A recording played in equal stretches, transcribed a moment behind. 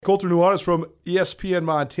Colter Nuanez from ESPN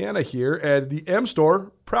Montana here, and the M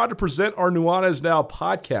Store, proud to present our Nuanez Now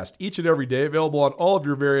podcast each and every day, available on all of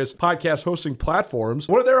your various podcast hosting platforms.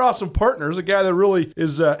 One of their awesome partners, a guy that really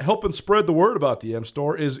is helping spread the word about the M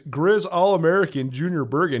Store, is Grizz All-American Junior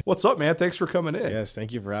Bergen. What's up, man? Thanks for coming in. Yes,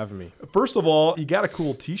 thank you for having me. First of all, you got a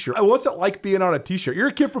cool t-shirt. What's it like being on a t-shirt? You're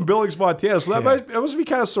a kid from Billings, Montana, so that must be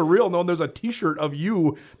kind of surreal knowing there's a t-shirt of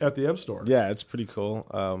you at the M Store. Yeah, it's pretty cool.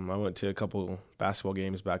 I went to a couple basketball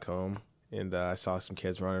games back home, and I saw some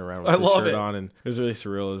kids running around with the shirt on, and it was really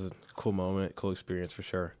surreal. It was a cool moment, cool experience for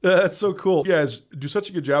sure. That's so cool. You guys do such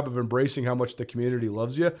a good job of embracing how much the community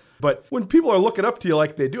loves you. But when people are looking up to you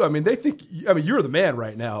like they do, they think, you're the man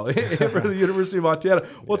right now for the University of Montana.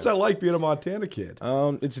 What's that like being a Montana kid?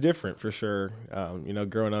 It's different for sure.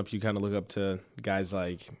 Growing up, you kind of look up to guys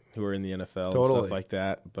like who are in the NFL and stuff like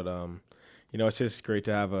that. But, it's just great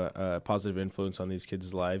to have a positive influence on these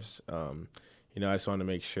kids' lives. I just want to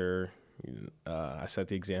make sure I set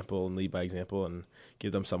the example and lead by example and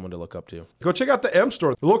give them someone to look up to. Go check out the M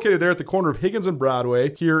Store. They're located there at the corner of Higgins and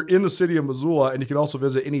Broadway here in the city of Missoula, and you can also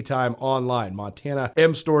visit anytime online,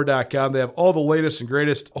 montanamstore.com. They have all the latest and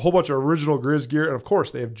greatest, a whole bunch of original Grizz gear, and of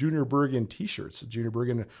course, they have Junior Bergen t-shirts. Junior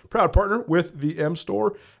Bergen, proud partner with the M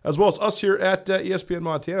Store, as well as us here at ESPN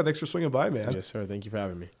Montana. Thanks for swinging by, man. Yes, sir. Thank you for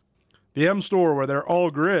having me. The M Store, where they're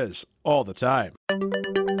all Grizz all the time.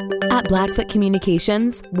 At Blackfoot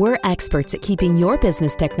Communications, we're experts at keeping your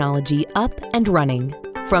business technology up and running.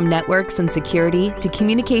 From networks and security to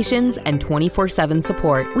communications and 24/7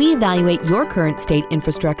 support, we evaluate your current state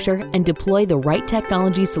infrastructure and deploy the right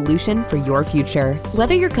technology solution for your future.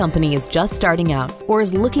 Whether your company is just starting out or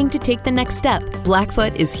is looking to take the next step,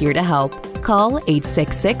 Blackfoot is here to help. Call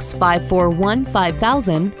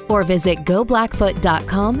 866-541-5000 or visit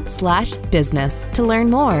goblackfoot.com/business to learn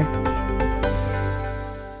more.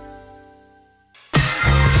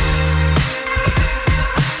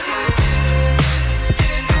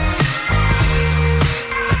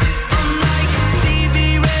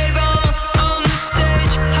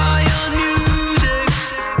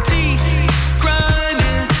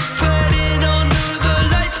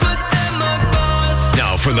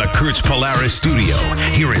 Kurtz Polaris Studio,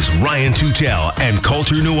 here is Ryan Tutel and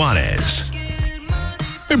Colter Nuanez.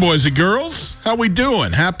 Hey, boys and girls. How we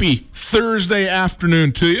doing? Happy Thursday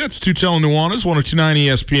afternoon to you. It's Tutel and Nuanez, 102.9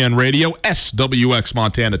 ESPN Radio, SWX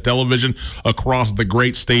Montana Television, across the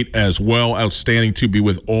great state as well. Outstanding to be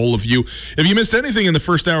with all of you. If you missed anything in the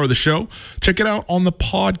first hour of the show, check it out on the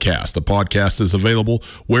podcast. The podcast is available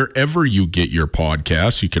wherever you get your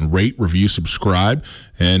podcasts. You can rate, review, subscribe,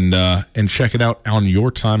 and check it out on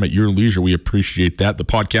your time at your leisure. We appreciate that. The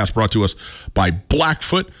podcast brought to us by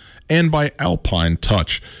Blackfoot and by Alpine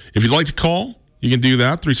Touch. If you'd like to call, you can do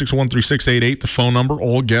that, 361-3688, the phone number.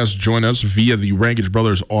 All guests join us via the Rankage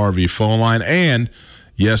Brothers RV phone line. And,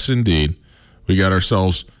 yes, indeed, we got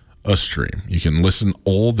ourselves a stream. You can listen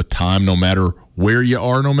all the time, no matter where you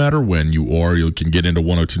are, no matter when you are. You can get into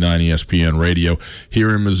 102.9 ESPN Radio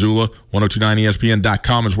here in Missoula.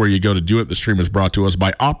 1029ESPN.com is where you go to do it. The stream is brought to us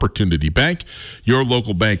by Opportunity Bank, your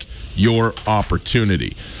local bank, your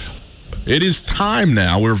opportunity. It is time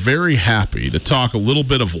now. We're very happy to talk a little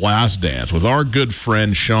bit of Last Dance with our good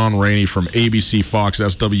friend Sean Rainey from ABC Fox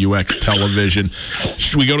SWX Television.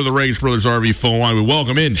 We go to the Rankage Brothers RV phone line. We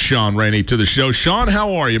welcome in Sean Rainey to the show. Sean,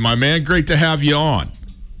 how are you, my man? Great to have you on.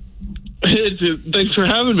 Thanks for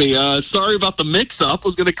having me. Sorry about the mix-up. I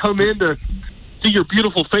was going to come in to see your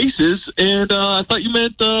beautiful faces, and I thought you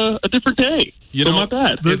meant a different day. My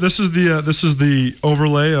bad. This is the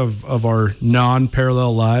overlay of our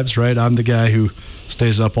non-parallel lives, right? I'm the guy who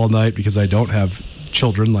stays up all night because I don't have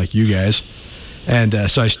children like you guys. And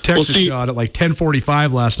so I texted Sean at like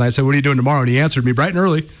 10:45 last night. I said, "What are you doing tomorrow?" And he answered me bright and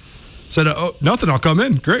early. Said, "Oh, nothing. I'll come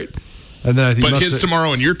in." Great. And then but his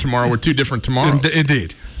tomorrow and your tomorrow were two different tomorrows.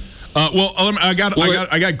 Indeed. I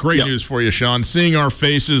got great news for you, Sean. Seeing our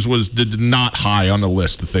faces was not high on the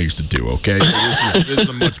list of things to do. Okay, so this is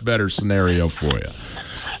a much better scenario for you.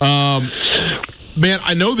 Man,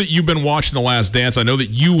 I know that you've been watching The Last Dance. I know that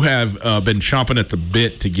you have been chomping at the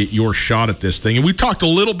bit to get your shot at this thing. And we talked a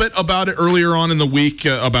little bit about it earlier on in the week,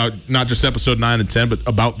 about not just episode 9 and 10, but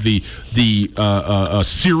about the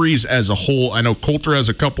series as a whole. I know Colter has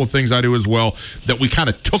a couple of things, I do as well, that we kind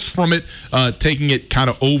of took from it, taking it kind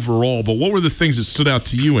of overall. But what were the things that stood out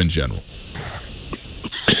to you in general?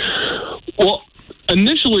 Well,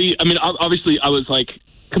 initially, obviously I was like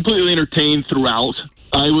completely entertained throughout.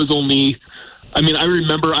 I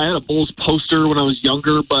remember I had a Bulls poster when I was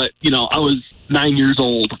younger, but, I was 9 years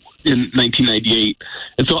old in 1998.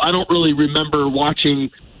 And so I don't really remember watching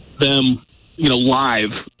them, live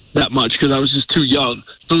that much because I was just too young.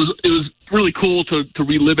 So it was really cool to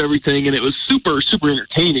relive everything, and it was super, super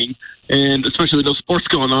entertaining. And especially with no sports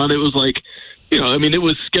going on, it was like, it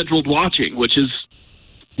was scheduled watching, which is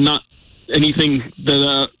not anything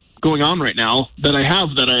that going on right now that I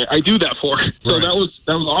have that I do that for. So right. that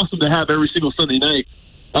was awesome to have every single Sunday night.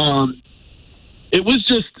 It was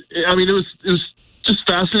just, it was just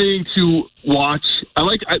fascinating to watch.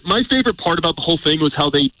 My favorite part about the whole thing was how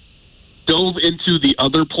they dove into the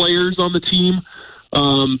other players on the team.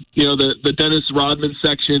 The Dennis Rodman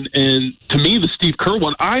section, and to me, the Steve Kerr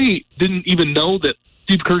one. I didn't even know that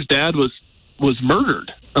Steve Kerr's dad was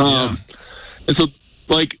murdered. And so,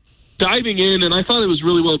 diving in, and I thought it was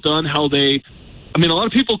really well done how a lot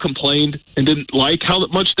of people complained and didn't like how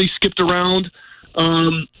much they skipped around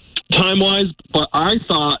time-wise, but I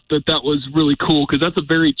thought that was really cool because that's a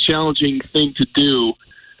very challenging thing to do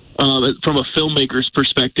from a filmmaker's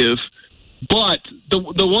perspective. But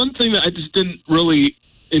the one thing that I just didn't really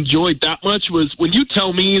enjoy that much was when you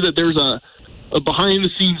tell me that there's a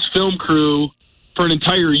behind-the-scenes film crew for an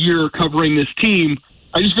entire year covering this team,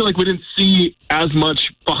 I just feel like we didn't see as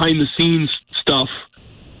much behind-the-scenes stuff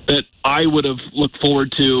that I would have looked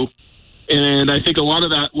forward to. And I think a lot of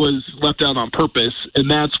that was left out on purpose, and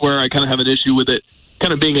that's where I kind of have an issue with it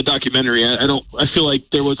kind of being a documentary. I feel like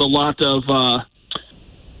there was a lot of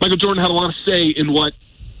Michael Jordan had a lot of say in what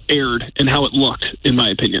aired and how it looked, in my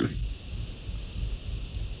opinion.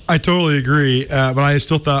 I totally agree, but I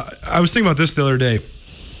still thought I was thinking about this the other day.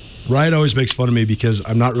 Ryan always makes fun of me because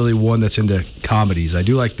I'm not really one that's into comedies. I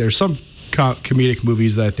do there's some comedic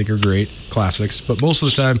movies that I think are great, classics, but most of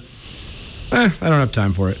the time, I don't have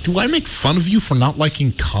time for it. Do I make fun of you for not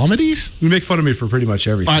liking comedies? You make fun of me for pretty much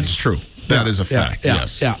everything. That's true. That is a fact.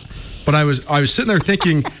 Yes. Yeah. But I was sitting there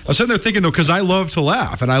thinking though, because I love to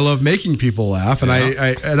laugh and I love making people laugh, and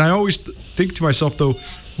I always think to myself though,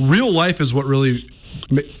 real life is what really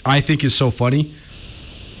I think is so funny.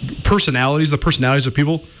 The personalities of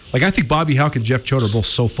people. I think Bobby Houck and Jeff Choate are both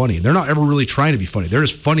so funny. They're not ever really trying to be funny. They're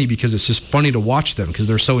just funny because it's just funny to watch them because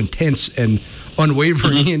they're so intense and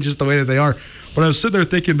unwavering in just the way that they are. But I was sitting there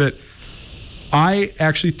thinking that I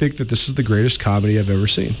actually think that this is the greatest comedy I've ever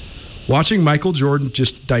seen. Watching Michael Jordan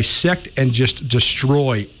just dissect and just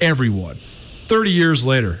destroy everyone. 30 years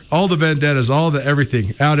later, all the vendettas, all the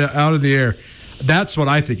everything out of the air. That's what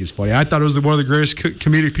I think is funny. I thought it was one of the greatest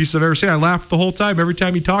comedic pieces I've ever seen. I laughed the whole time. Every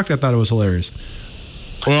time he talked, I thought it was hilarious.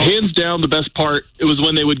 Well, hands down, the best part, it was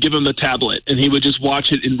when they would give him the tablet and he would just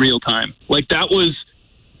watch it in real time. That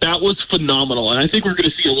was phenomenal. And I think we're going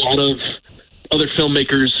to see a lot of other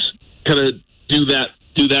filmmakers kind of do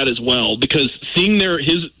that as well, because seeing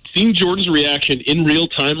Jordan's reaction in real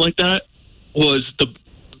time like that was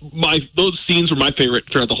those scenes were my favorite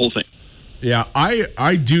throughout the whole thing. Yeah,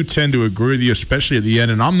 I do tend to agree with you, especially at the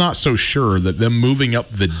end, and I'm not so sure that them moving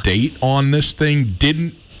up the date on this thing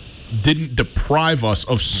didn't deprive us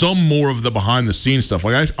of some more of the behind-the-scenes stuff.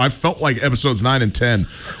 I felt like episodes 9 and 10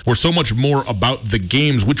 were so much more about the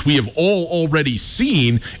games, which we have all already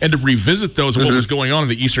seen, and to revisit those and what was going on in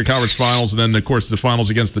the Eastern Conference Finals and then, of course, the finals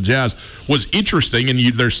against the Jazz was interesting, and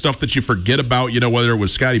there's stuff that you forget about, whether it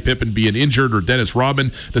was Scottie Pippen being injured or Dennis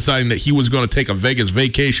Rodman deciding that he was going to take a Vegas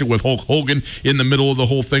vacation with Hulk Hogan in the middle of the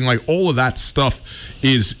whole thing. All of that stuff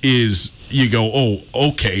is you go, oh,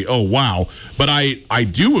 okay, oh, wow. But I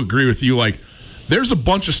do agree with you. There's a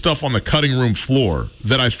bunch of stuff on the cutting room floor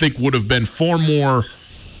that I think would have been far more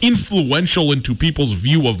influential into people's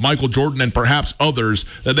view of Michael Jordan and perhaps others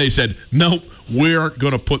that they said, nope, we aren't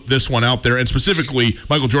going to put this one out there. And specifically,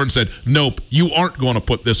 Michael Jordan said, nope, you aren't going to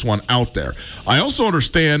put this one out there. I also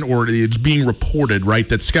understand, or it's being reported, right,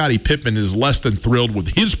 that Scottie Pippen is less than thrilled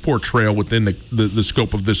with his portrayal within the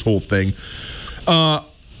scope of this whole thing.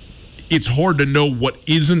 It's hard to know what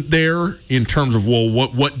isn't there in terms of, well,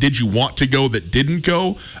 what did you want to go that didn't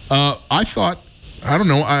go? I thought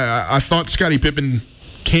Scottie Pippen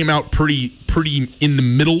came out pretty in the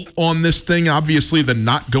middle on this thing. Obviously, the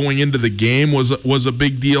not going into the game was a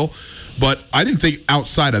big deal, but I didn't think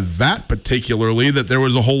outside of that particularly that there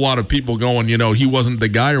was a whole lot of people going, he wasn't the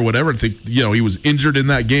guy or whatever. I think, he was injured in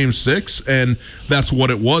that game 6, and that's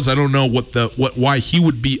what it was. I don't know why he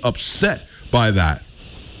would be upset by that.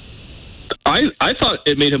 I thought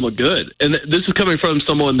it made him look good. And this is coming from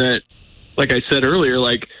someone that, like I said earlier,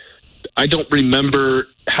 I don't remember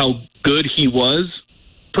how good he was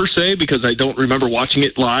per se because I don't remember watching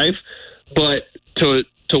it live. But to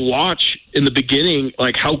watch in the beginning,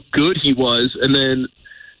 how good he was, and then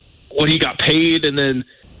what he got paid, and then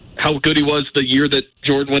how good he was the year that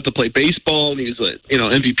Jordan went to play baseball, and he was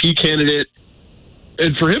MVP candidate.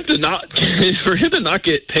 And for him to not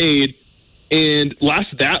get paid and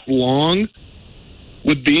last that long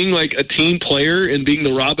with being like a team player and being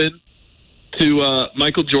the Robin to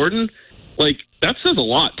Michael Jordan, like that says a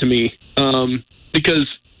lot to me. Because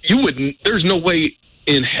there's no way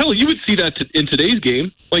in hell you would see that in today's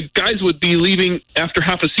game. Like guys would be leaving after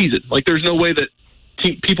half a season. Like there's no way that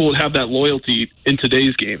people would have that loyalty in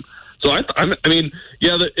today's game. So I mean,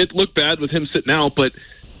 yeah, it looked bad with him sitting out, but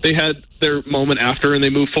they had their moment after and they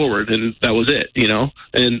moved forward, and that was it, you know?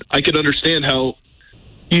 And I could understand how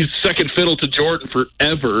he's second fiddle to Jordan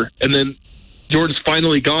forever, and then Jordan's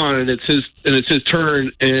finally gone, and it's his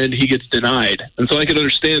turn, and he gets denied. And so I could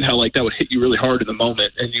understand how like that would hit you really hard in the moment,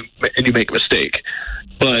 and you make a mistake.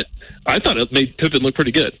 But I thought it made Pippen look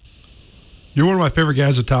pretty good. You're one of my favorite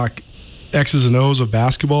guys to talk X's and O's of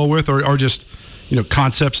basketball with, or just, you know,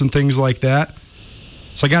 concepts and things like that.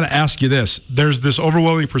 So I got to ask you this. There's this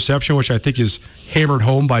overwhelming perception, which I think is hammered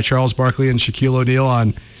home by Charles Barkley and Shaquille O'Neal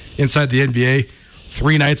on Inside the NBA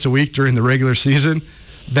 3 nights a week during the regular season,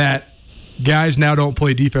 that guys now don't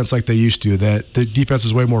play defense like they used to, that the defense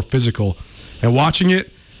is way more physical. And watching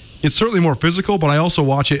it, it's certainly more physical, but I also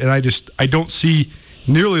watch it and I don't see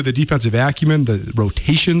nearly the defensive acumen, the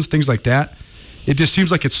rotations, things like that. It just seems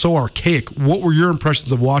like it's so archaic. What were your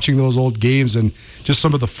impressions of watching those old games and just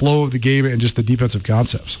some of the flow of the game and just the defensive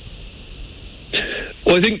concepts?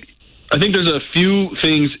 Well, I think there's a few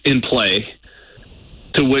things in play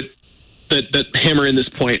to what that hammer in this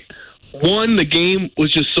point. One, the game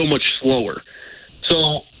was just so much slower.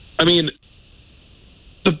 So, I mean,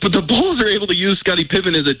 the Bulls are able to use Scottie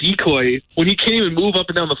Pippen as a decoy when he can't even move up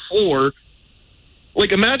and down the floor.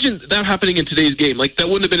 Like, imagine that happening in today's game. Like, that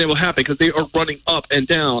wouldn't have been able to happen because they are running up and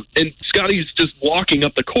down, and Scottie's just walking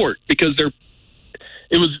up the court because the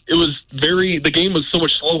game was so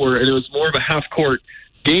much slower, and it was more of a half-court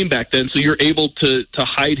game back then, so you're able to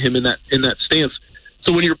hide him in that stance.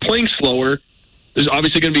 So when you're playing slower, there's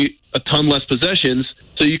obviously going to be a ton less possessions,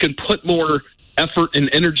 so you can put more effort and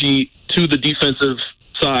energy to the defensive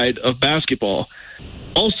side of basketball.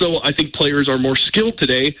 Also, I think players are more skilled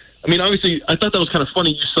today. I mean, obviously, I thought that was kind of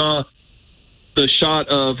funny. You saw the shot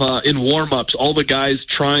of in warm-ups, all the guys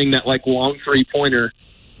trying that like long three-pointer,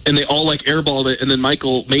 and they all like airballed it, and then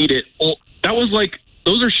Michael made it. Well, that was like,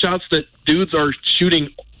 those are shots that dudes are shooting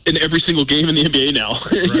in every single game in the NBA now.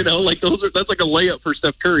 Right. You know, like that's like a layup for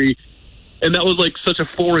Steph Curry, and that was like such a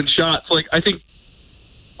foreign shot. So like, I think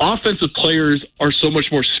offensive players are so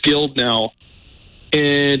much more skilled now,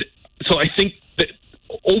 and so I think that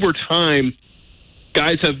over time,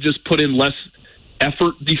 guys have just put in less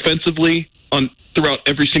effort defensively throughout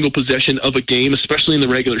every single possession of a game, especially in the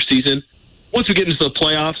regular season. Once we get into the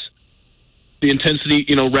playoffs, the intensity,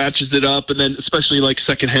 you know, ratchets it up, and then especially like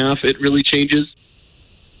second half, it really changes.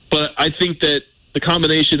 But I think that the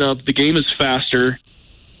combination of the game is faster,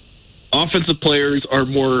 offensive players are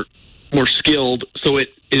more skilled, so it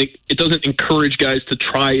doesn't encourage guys to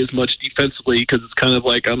try as much defensively because it's kind of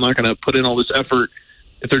like, I'm not going to put in all this effort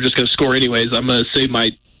if they're just going to score anyways. I'm going to save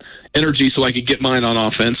my energy so I can get mine on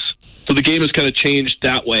offense. So the game has kind of changed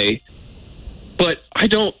that way. But I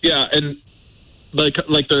don't, and like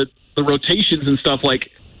the rotations and stuff,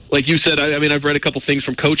 like you said, I mean, I've read a couple things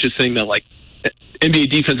from coaches saying that like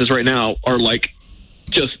NBA defenses right now are like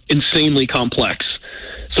just insanely complex,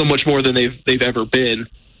 so much more than they've ever been.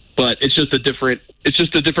 But it's just a different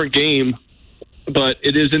game. But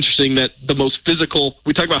it is interesting that the most physical,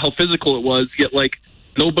 we talk about how physical it was, yet like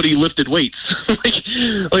nobody lifted weights.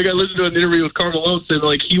 like I listened to an interview with Karl Malone saying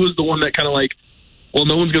like he was the one that kind of like, well,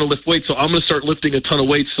 no one's going to lift weights, so I'm going to start lifting a ton of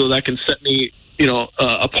weights so that can set me, you know,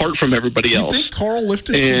 apart from everybody else. You think Karl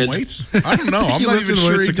lifted some weights? I don't know. I'm not even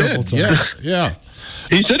sure he did. Yeah.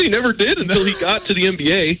 He said he never did until he got to the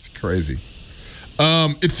NBA. It's crazy.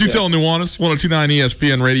 It's Tutel and Nuanez, 102.9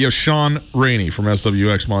 ESPN Radio. Sean Rainey from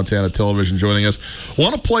SWX Montana Television joining us.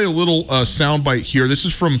 Want to play a little soundbite here. This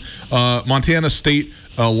is from Montana State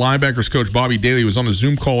linebackers coach Bobby Daly. Was on a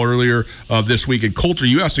Zoom call earlier this week. And Coulter,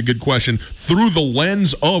 you asked a good question through the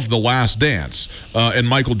lens of The Last Dance and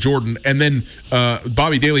Michael Jordan. And then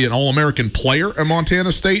Bobby Daly, an All-American player at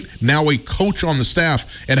Montana State, now a coach on the staff.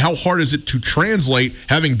 And how hard is it to translate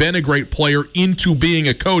having been a great player into being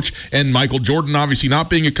a coach? And Michael Jordan obviously not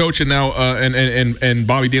being a coach, and now and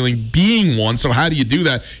Bobby Daly being one. So how do you do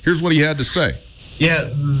that? Here's what he had to say. Yeah,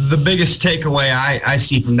 the biggest takeaway I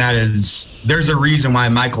see from that is there's a reason why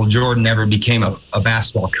Michael Jordan never became a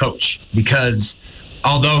basketball coach, because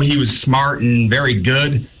although he was smart and very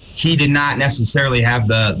good, he did not necessarily have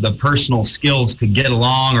the personal skills to get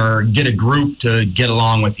along or get a group to get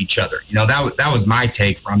along with each other. You know, that was my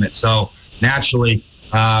take from it. So naturally,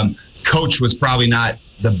 coach was probably not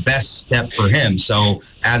the best step for him. So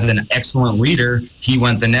as an excellent leader, he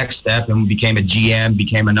went the next step and became a GM,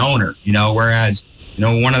 became an owner, whereas,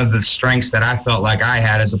 one of the strengths that I felt like I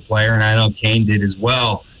had as a player, and I know Kane did as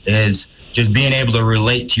well, is just being able to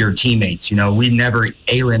relate to your teammates. We never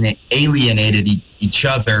alienated each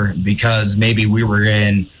other because maybe we were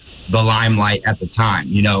in the limelight at the time.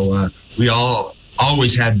 We all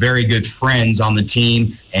always had very good friends on the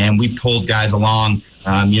team, and we pulled guys along.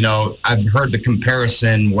 I've heard the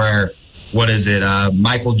comparison where,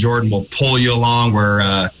 Michael Jordan will pull you along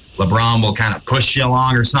where LeBron will kind of push you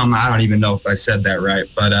along or something. I don't even know if I said that right,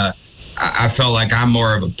 but I felt like I'm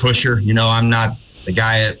more of a pusher. I'm not the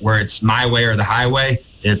guy where it's my way or the highway.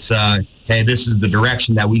 It's, hey, this is the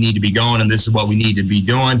direction that we need to be going, and this is what we need to be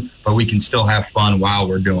doing, but we can still have fun while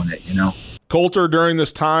we're doing it, Colter, during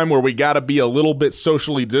this time where we got to be a little bit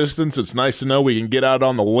socially distanced, it's nice to know we can get out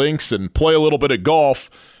on the links and play a little bit of golf,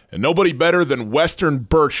 and nobody better than Western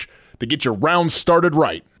Birch to get your round started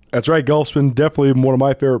right. That's right. Golf's been definitely one of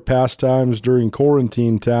my favorite pastimes during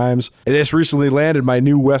quarantine times. I just recently landed my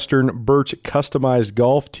new Western Birch customized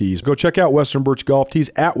golf tees. Go check out Western Birch golf tees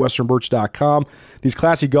at westernbirch.com. These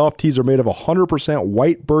classy golf tees are made of 100%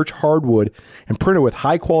 white birch hardwood and printed with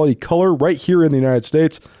high-quality color right here in the United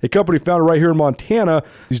States. A company founded right here in Montana.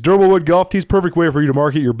 These durable wood golf tees, perfect way for you to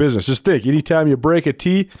market your business. Just think, anytime you break a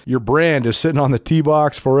tee, your brand is sitting on the tee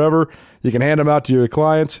box forever. You can hand them out to your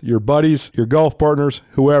clients, your buddies, your golf partners,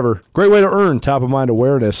 whoever. Great way to earn top-of-mind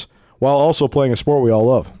awareness while also playing a sport we all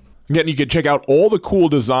love. Again, you can check out all the cool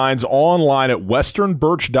designs online at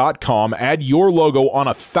westernbirch.com. Add your logo on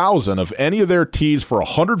 1,000 of any of their tees for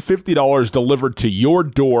 $150 delivered to your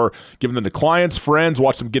door. Give them to clients, friends.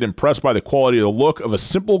 Watch them get impressed by the quality of the look of a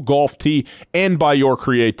simple golf tee and by your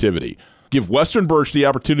creativity. Give Western Birch the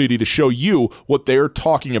opportunity to show you what they're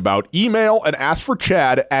talking about. Email and ask for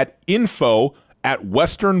Chad at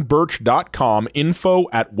info@westernbirch.com,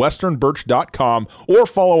 info@westernbirch.com, or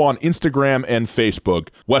follow on Instagram and Facebook,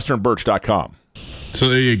 westernbirch.com. So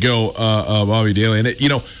there you go, Bobby Daly. And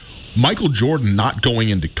Michael Jordan not going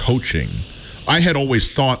into coaching, I had always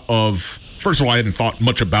thought of, first of all, I hadn't thought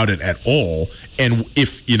much about it at all. And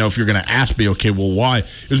if you're going to ask me, okay, well, why?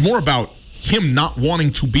 It was more about him not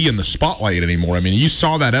wanting to be in the spotlight anymore. I mean, you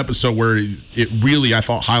saw that episode where it really, I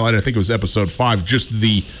thought, highlighted, I think it was episode 5, just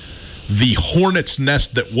the hornet's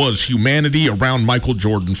nest that was humanity around Michael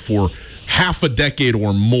Jordan for half a decade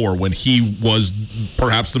or more when he was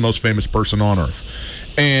perhaps the most famous person on earth.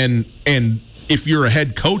 And if you're a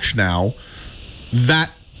head coach now, that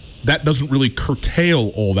doesn't really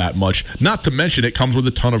curtail all that much. Not to mention it comes with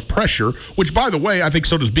a ton of pressure, which, by the way, I think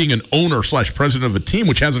so does being an owner/president of a team,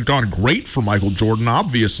 which hasn't gone great for Michael Jordan,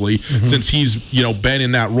 obviously, since he's been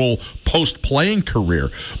in that role post-playing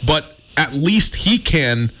career. But at least he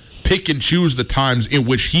can pick and choose the times in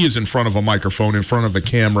which he is in front of a microphone, in front of a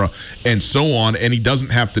camera, and so on, and he doesn't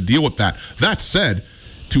have to deal with that. That said,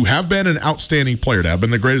 to have been an outstanding player, to have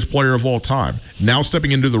been the greatest player of all time, now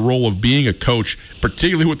stepping into the role of being a coach,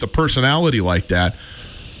 particularly with a personality like that,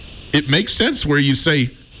 it makes sense where you say,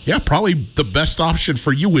 yeah, probably the best option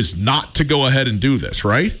for you is not to go ahead and do this,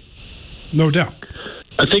 right? No doubt.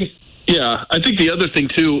 I think the other thing,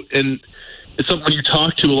 too, and it's something when you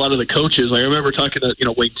talk to a lot of the coaches, like I remember talking to,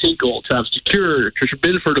 Wayne Tinkle, Travis DeCuire, Trisha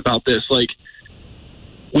Binford about this, like,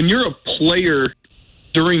 when you're a player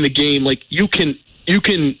during the game, like, you can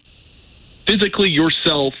physically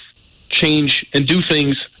yourself change and do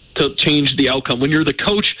things to change the outcome. When you're the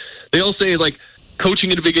coach, they all say, like,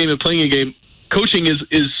 coaching in a big game and playing a game, coaching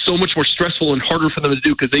is so much more stressful and harder for them to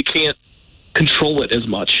do because they can't control it as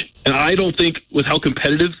much. And I don't think with how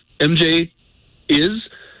competitive MJ is,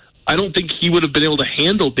 I don't think he would have been able to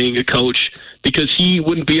handle being a coach because he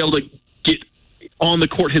wouldn't be able to get on the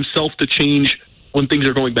court himself to change when things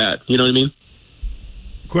are going bad. You know what I mean?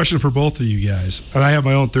 Question for both of you guys, and I have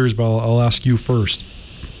my own theories, but I'll ask you first.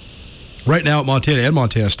 Right now at Montana and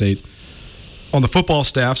Montana State, on the football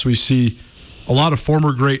staffs, we see a lot of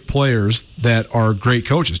former great players that are great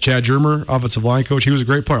coaches. Chad Germer, offensive line coach, he was a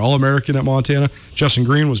great player, All-American at Montana. Justin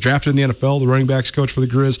Green was drafted in the NFL, the running backs coach for the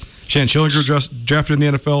Grizz. Shan Schillinger drafted in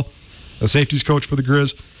the NFL, the safeties coach for the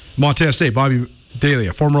Grizz. Montana State, Bobby Daly,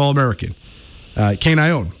 a former All-American. Kane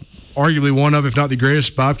Ione, arguably one of, if not the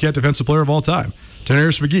greatest Bobcat defensive player of all time.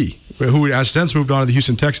 Tanaris McGee, who has since moved on to the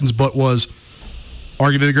Houston Texans, but was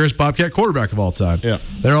arguably the greatest Bobcat quarterback of all time. Yeah,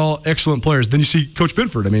 they're all excellent players. Then you see Coach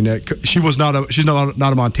Binford. I mean, she's not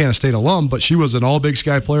a Montana State alum, but she was an All Big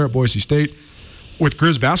Sky player at Boise State. With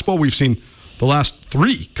Grizz basketball, we've seen the last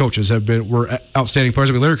 3 coaches were outstanding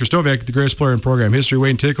players. I mean, Larry Kristoviak, the greatest player in program history.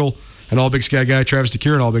 Wayne Tinkle, an All Big Sky guy. Travis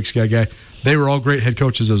DeCuire, an All Big Sky guy. They were all great head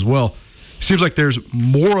coaches as well. seems like there's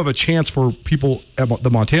more of a chance for people at the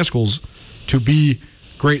Montana schools to be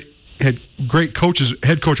great coaches,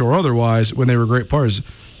 head coach or otherwise, when they were great players.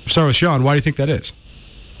 Start with Sean. Why do you think that is?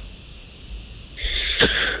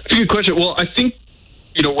 It's a good question. Well, I think,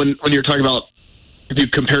 when you're talking about, if you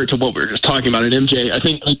compare it to what we were just talking about at MJ, I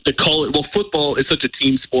think football is such a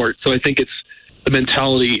team sport. So I think the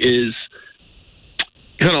mentality is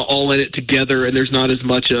kind of all in it together, and there's not as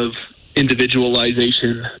much of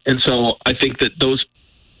individualization. And so I think that those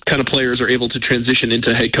kind of players are able to transition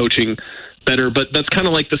into head coaching better. But that's kind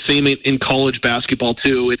of like the same in college basketball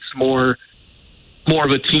too. It's more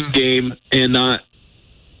of a team game, and not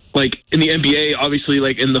like in the NBA, obviously,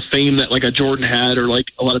 like in the fame that like a Jordan had, or like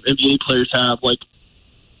a lot of NBA players have. Like,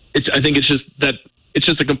 I think it's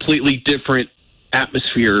just a completely different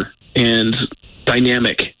atmosphere and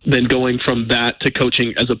dynamic than going from that to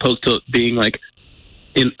coaching, as opposed to being like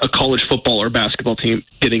in a college football or basketball team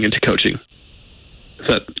getting into coaching.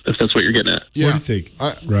 If that's what you're getting at. Yeah. What do you think,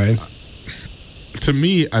 Ryan? To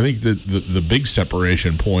me, I think the big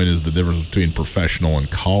separation point is the difference between professional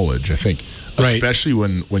and college. I think, especially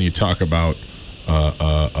when you talk about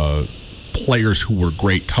players who were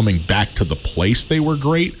great coming back to the place they were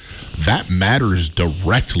great, that matters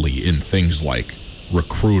directly in things like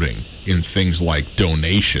recruiting, in things like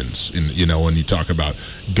donations, when you talk about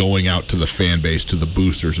going out to the fan base, to the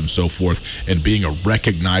boosters and so forth, and being a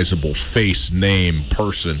recognizable face, name,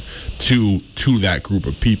 person to that group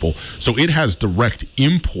of people. So it has direct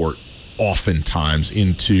import oftentimes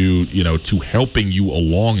into, to helping you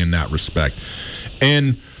along in that respect.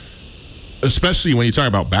 And especially when you talk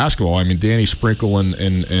about basketball, I mean, Danny Sprinkle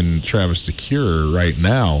and Travis DeCuire right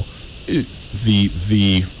now,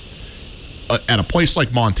 at a place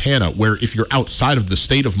like Montana, where if you're outside of the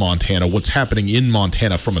state of Montana, what's happening in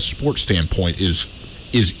Montana from a sports standpoint is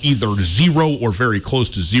either zero or very close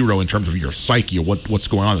to zero in terms of your psyche or what's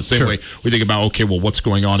going on. The same way we think about, okay, well, what's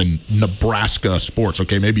going on in Nebraska sports?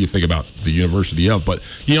 Okay, maybe you think about the University of, but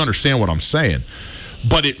you understand what I'm saying.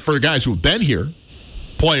 But for the guys who have been here,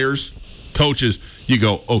 players, coaches, you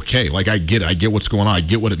go, okay, like I get what's going on. I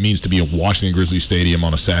get what it means to be in Washington Grizzly Stadium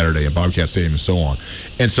on a Saturday and Bobcat Stadium and so on.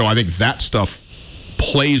 And so I think that stuff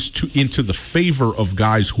plays into the favor of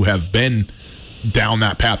guys who have been down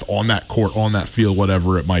that path, on that court, on that field,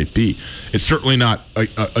 whatever it might be. It's certainly not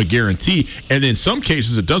a guarantee. And in some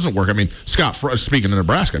cases, it doesn't work. I mean, Scott Frost, speaking of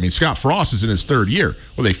Nebraska, Scott Frost is in his third year.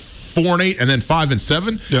 Were they 4-8 and then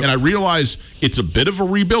 5-7? Yep. And I realize it's a bit of a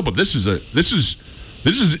rebuild, but this is the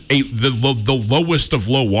lowest of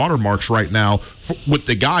low water marks right now with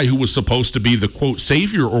the guy who was supposed to be the, quote,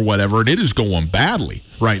 savior or whatever, and it is going badly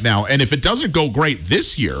right now. And if it doesn't go great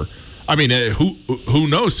this year, who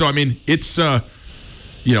knows? So, it's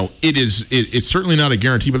it's certainly not a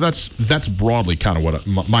guarantee, but that's broadly kind of what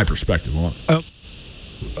my perspective on it.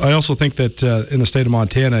 I also think that in the state of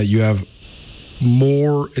Montana, you have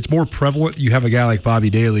it's more prevalent. You have a guy like Bobby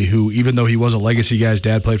Daly, who, even though he was a legacy guy, his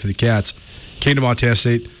dad played for the Cats, came to Montana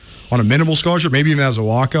State on a minimal scholarship, maybe even as a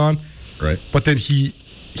walk-on. Right. But then he,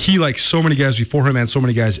 like so many guys before him and so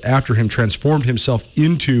many guys after him, transformed himself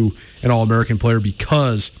into an All-American player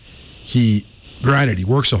because he grinded. He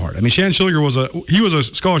worked so hard. Shannon Schillinger was a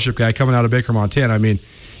scholarship guy coming out of Baker, Montana.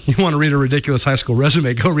 You want to read a ridiculous high school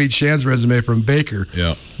resume, go read Shannon's resume from Baker.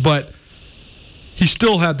 Yeah. But he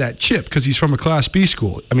still had that chip because he's from a Class B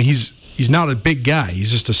school. He's not a big guy.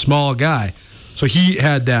 He's just a small guy. So he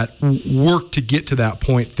had that work to get to that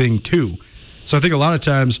point thing too. So I think a lot of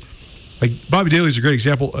times, like Bobby Daly's a great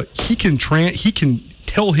example. He can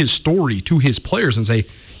tell his story to his players and say,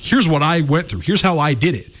 "Here's what I went through. Here's how I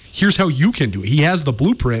did it. Here's how you can do it." He has the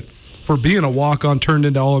blueprint for being a walk-on turned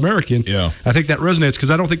into All-American. Yeah. I think that resonates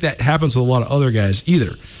because I don't think that happens with a lot of other guys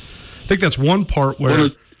either. I think that's one part where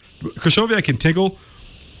Krzyzewski and Tinkle,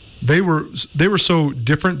 they were so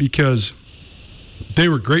different because they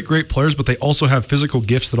were great players, but they also have physical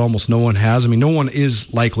gifts that almost no one has. No one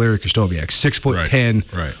is like Larry Krzyzewski,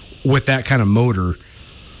 6'10", right, with that kind of motor.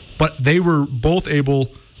 But they were both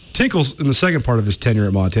able. Tinkle's in the second part of his tenure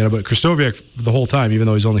at Montana, but Krzyzewski the whole time, even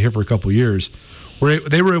though he's only here for a couple of years,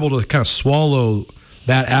 they were able to kind of swallow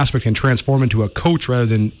that aspect and transform into a coach rather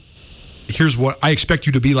than, here's what I expect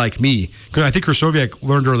you to be like me. Because I think Krzyzewski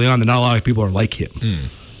learned early on that not a lot of people are like him.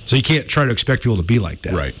 So you can't try to expect people to be like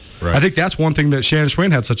that. Right. I think that's one thing that Shannon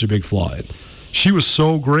Swain had such a big flaw in. She was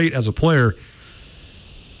so great as a player,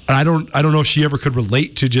 and I don't know if she ever could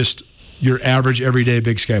relate to just your average, everyday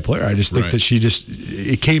Big Sky player. I just think that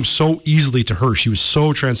it came so easily to her. She was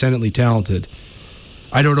so transcendently talented.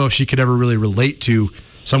 I don't know if she could ever really relate to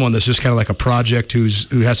someone that's just kind of like a project who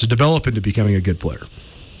has to develop into becoming a good player.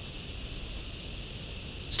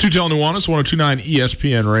 It's Tutel and Nuanez, 102.9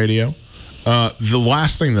 ESPN Radio. The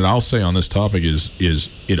last thing that I'll say on this topic is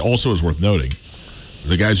it also is worth noting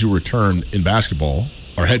the guys who return in basketball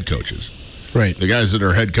are head coaches. Right. The guys that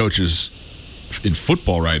are head coaches in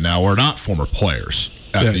football right now are not former players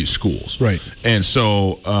at these schools. Right. And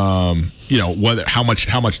so, whether how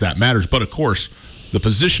much that matters. But, of course, the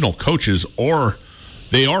positional coaches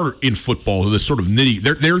they are in football, the sort of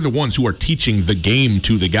they're the ones who are teaching the game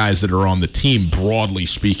to the guys that are on the team, broadly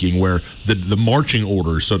speaking, where the marching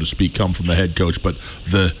orders, so to speak, come from the head coach, but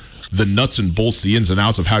the nuts and bolts, the ins and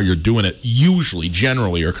outs of how you're doing it,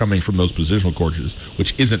 generally are coming from those positional coaches,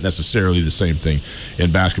 which isn't necessarily the same thing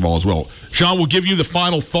in basketball as well. Sean, we'll give you the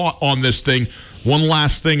final thought on this thing. One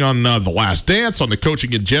last thing on The Last Dance, on the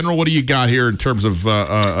coaching in general. What do you got here in terms of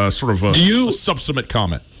a subsequent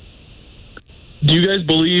comment? Do you guys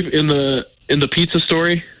believe in the pizza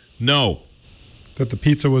story? No. That the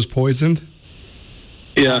pizza was poisoned?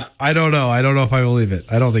 Yeah. I don't know. I don't know if I believe it.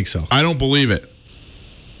 I don't think so. I don't believe it.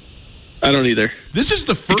 I don't either. This is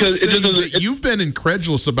the first thing that you've been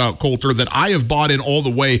incredulous about, Coulter, that I have bought in all the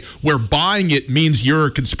way, where buying it means you're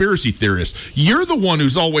a conspiracy theorist. You're the one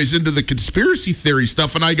who's always into the conspiracy theory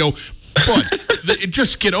stuff, and I go, but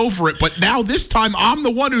just get over it. But now this time I'm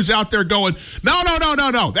the one who's out there going, no.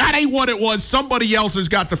 That ain't what it was. Somebody else has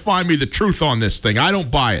got to find me the truth on this thing. I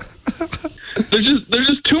don't buy it. There's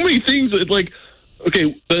just too many things that, like,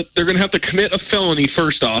 okay, they're going to have to commit a felony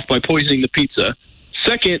first off by poisoning the pizza.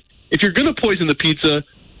 Second, if you're going to poison the pizza,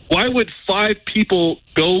 why would 5 people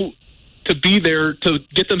go to be there to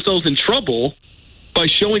get themselves in trouble by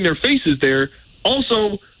showing their faces there?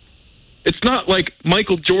 Also, it's not like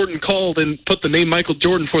Michael Jordan called and put the name Michael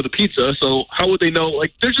Jordan for the pizza, so how would they know?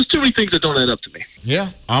 Like, there's just too many things that don't add up to me.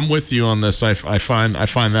 Yeah, I'm with you on this. I find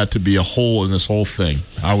that to be a hole in this whole thing.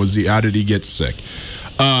 How did he get sick?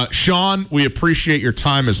 Sean, we appreciate your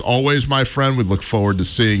time as always, my friend. We look forward to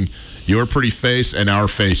seeing your pretty face and our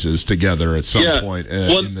faces together at some point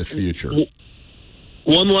in the future.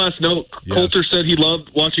 One last note. Yes. Coulter said he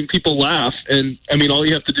loved watching people laugh, and, I mean, all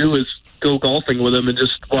you have to do is go golfing with him and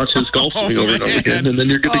just watch his golf swing over and over again, and then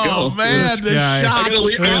you're good to go. Oh, man, the shot's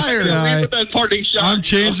fired. I'm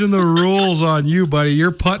changing the rules on you, buddy.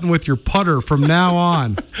 You're putting with your putter from now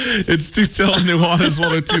on. It's Tutel and Nuanez,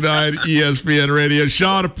 102.9 ESPN Radio.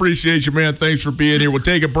 Sean, appreciate you, man. Thanks for being here. We'll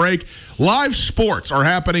take a break. Live sports are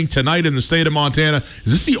happening tonight in the state of Montana.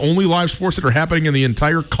 Is this the only live sports that are happening in the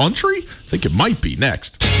entire country? I think it might be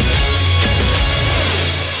next.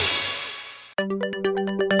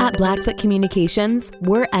 At Blackfoot Communications,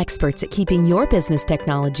 we're experts at keeping your business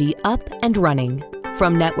technology up and running.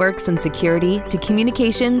 From networks and security to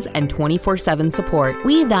communications and 24/7 support,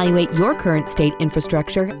 we evaluate your current state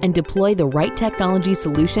infrastructure and deploy the right technology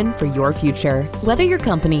solution for your future. Whether your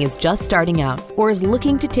company is just starting out or is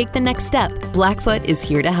looking to take the next step, Blackfoot is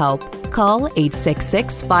here to help. Call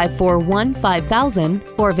 866-541-5000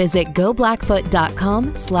 or visit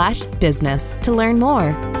goblackfoot.com/business to learn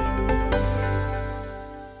more.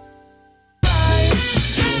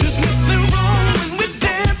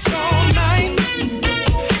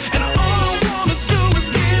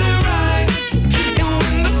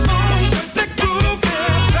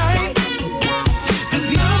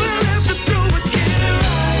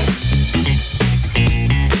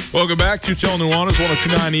 Welcome back to Tutel and Nuanez,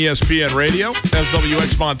 102.9 ESPN Radio,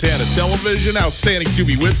 SWX Montana Television. Outstanding to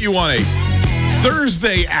be with you on a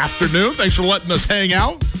Thursday afternoon. Thanks for letting us hang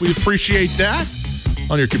out. We appreciate that.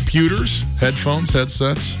 On your computers, headphones,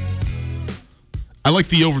 headsets. I like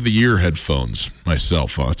the over-the-ear headphones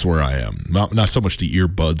myself. That's where I am. Not so much the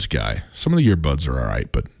earbuds guy. Some of the earbuds are all right,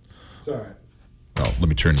 but... It's all right. Oh, let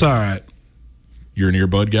me turn... It's all right. You're an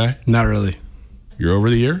earbud guy? Not really. You're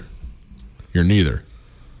over-the-ear? You're neither.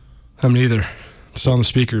 I'm neither. It's on the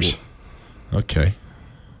speakers. Okay.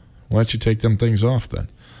 Why don't you take them things off then?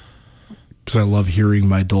 Because I love hearing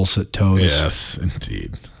my dulcet tones. Yes,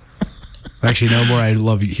 indeed. Actually, no more. I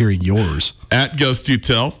love hearing yours. At Gus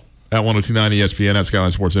Tutel, at 102.9 ESPN, at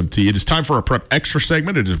Skyline Sports MT. It is time for our Prep Extra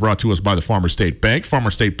segment. It is brought to us by the Farmers State Bank.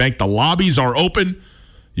 Farmers State Bank, the lobbies are open.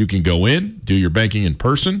 You can go in, do your banking in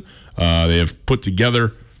person. They have put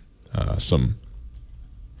together some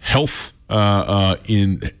helpful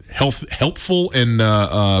and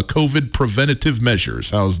COVID preventative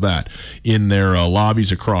measures. How's that? In their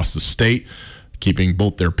lobbies across the state, keeping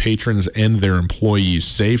both their patrons and their employees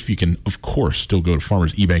safe. You can, of course, still go to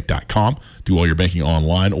farmersebank.com, do all your banking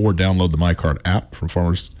online, or download the MyCard app from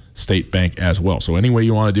Farmers State Bank as well. So any way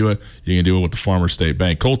you want to do it, you can do it with the Farmers State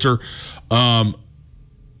Bank. Coulter, I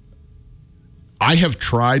have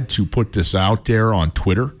tried to put this out there on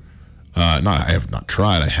Twitter. I have not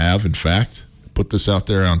tried. I have, in fact, put this out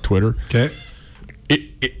there on Twitter. Okay.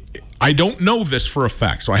 I don't know this for a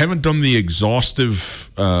fact, so I haven't done the exhaustive,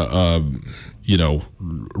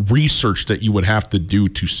 research that you would have to do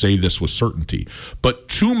to say this with certainty. But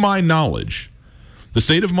to my knowledge, the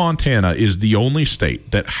state of Montana is the only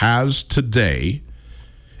state that has today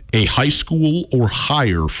a high school or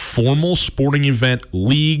higher formal sporting event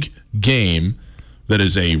league game that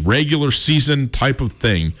is a regular season type of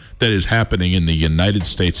thing that is happening in the United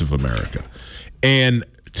States of America. And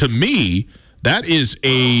to me, that is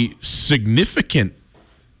a significant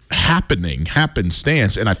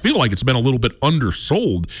happenstance, and I feel like it's been a little bit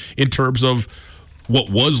undersold in terms of what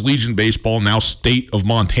was Legion Baseball, now State of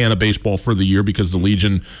Montana Baseball for the year, because the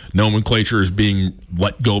Legion nomenclature is being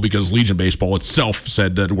let go because Legion Baseball itself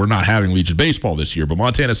said that we're not having Legion Baseball this year. But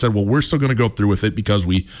Montana said, well, we're still going to go through with it because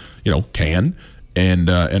we, can and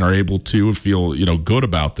are able to feel, good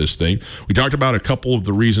about this thing. We talked about a couple of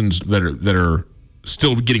the reasons that are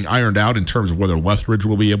still getting ironed out in terms of whether Lethbridge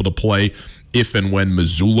will be able to play if and when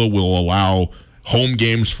Missoula will allow home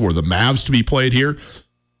games for the Mavs to be played here.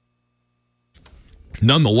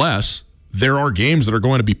 Nonetheless, there are games that are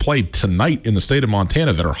going to be played tonight in the state of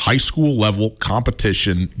Montana that are high school level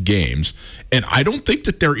competition games. And I don't think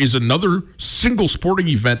that there is another single sporting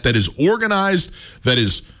event that is organized, that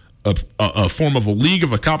is a form of a league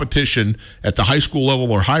of a competition at the high school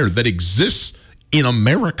level or higher that exists in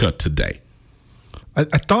America today. I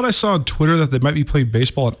thought I saw on Twitter that they might be playing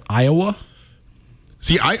baseball in Iowa.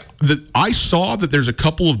 See, I saw that there's a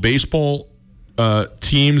couple of baseball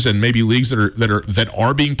teams and maybe leagues that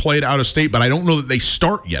are being played out of state, but I don't know that they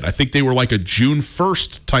start yet. I think they were like a June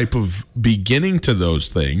 1st type of beginning to those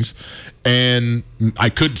things, and I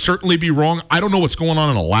could certainly be wrong. I don't know what's going on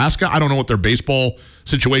in Alaska. I don't know what their baseball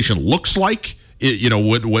situation looks like.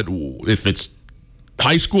 What if it's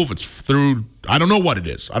high school, if it's through, I don't know what it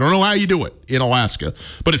is. I don't know how you do it in Alaska,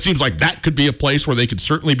 but it seems like that could be a place where they could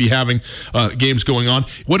certainly be having games going on.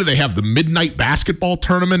 What do they have? The midnight basketball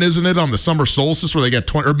tournament, isn't it, on the summer solstice where they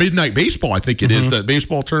got or midnight baseball, I think it is, that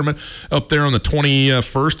baseball tournament up there on the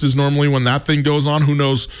 21st is normally when that thing goes on. Who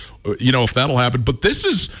knows, if that'll happen. But this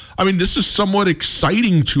is somewhat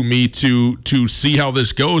exciting to me to see how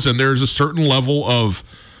this goes, and there's a certain level of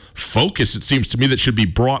focus, it seems to me, that should be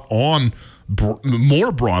brought on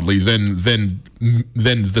more broadly than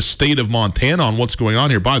the state of Montana on what's going on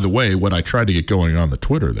here. By the way, what I tried to get going on the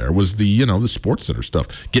Twitter there was the the Sports Center stuff.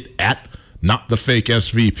 Get at not the fake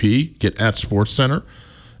SVP. Get at Sports Center,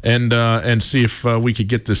 and see if we could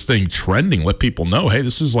get this thing trending. Let people know, hey,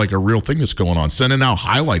 this is like a real thing that's going on. Sending out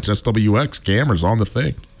highlights. SWX cameras on the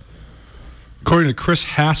thing. According to Chris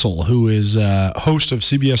Hassel, who is host of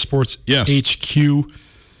CBS Sports HQ.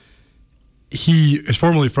 He is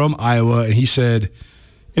formerly from Iowa, and he said,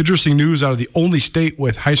 interesting news out of the only state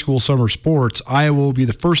with high school summer sports. Iowa will be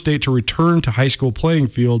the first state to return to high school playing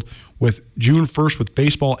field with June 1st with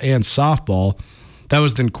baseball and softball. That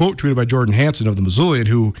was then quote tweeted by Jordan Hansen of the Missoulian,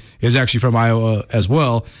 who is actually from Iowa as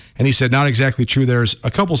well. And he said, not exactly true. There's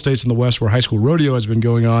a couple states in the West where high school rodeo has been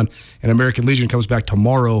going on, and American Legion comes back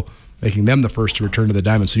tomorrow, making them the first to return to the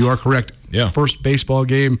Diamond. So you are correct. Yeah. First baseball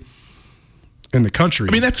game in the country.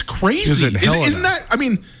 I mean, that's crazy. Isn't that? I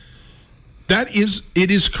mean, it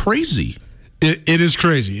is crazy. It is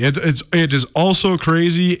crazy. It is also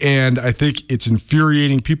crazy, and I think it's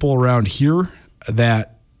infuriating people around here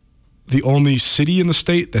that the only city in the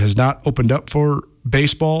state that has not opened up for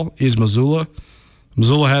baseball is Missoula.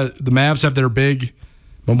 The Mavs have their big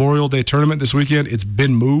Memorial Day tournament this weekend. It's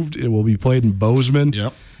been moved. It will be played in Bozeman.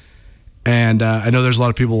 Yep. And I know there's a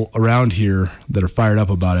lot of people around here that are fired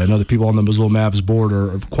up about it. I know the people on the Missoula Mavs board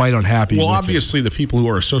are quite unhappy. Well, obviously, the people who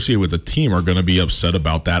are associated with the team are going to be upset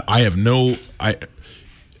about that.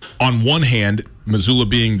 On one hand, Missoula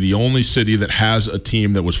being the only city that has a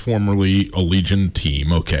team that was formerly a Legion team,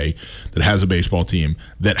 that has a baseball team,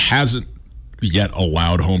 that hasn't yet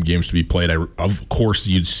allowed home games to be played. Of course,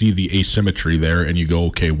 you'd see the asymmetry there, and you go,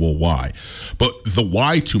 okay, well, why? But the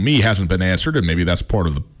why, to me, hasn't been answered, and maybe that's part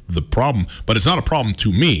of the problem, but it's not a problem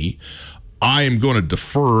to me. I am going to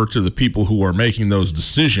defer to the people who are making those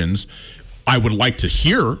decisions. I would like to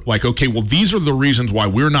hear, okay, well, these are the reasons why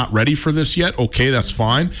we're not ready for this yet. Okay, that's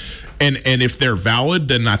fine. And if they're valid,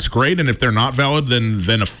 then that's great. And if they're not valid,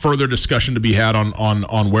 then a further discussion to be had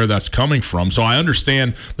on where that's coming from. So I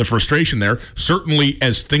understand the frustration there. Certainly,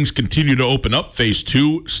 as things continue to open up, phase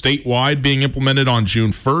 2 statewide being implemented on June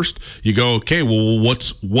 1st, you go, okay, well,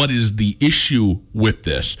 what is the issue with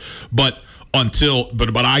this? But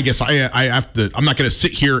but I guess I have to. I'm not going to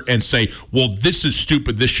sit here and say, well, this is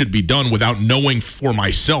stupid. This should be done without knowing for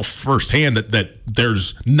myself firsthand that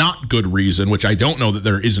there's not good reason, which I don't know that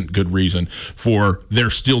there isn't good reason for there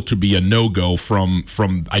still to be a no-go from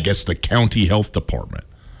I guess the county health department.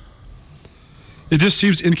 It just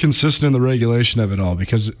seems inconsistent in the regulation of it all,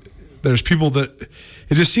 because there's people that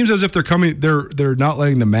it just seems as if they're not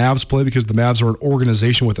letting the Mavs play because the Mavs are an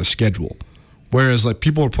organization with a schedule. Whereas, like,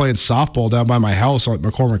 people are playing softball down by my house at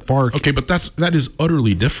McCormick Park. Okay, but that is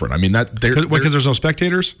utterly different. I mean, because there's no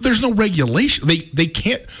spectators. There's no regulation. They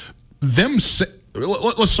can't.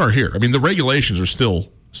 Let's start here. I mean, the regulations are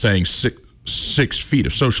still saying 6 feet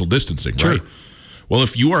of social distancing, Sure. right? Well,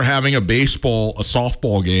 if you are having a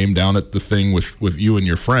softball game down at the thing with you and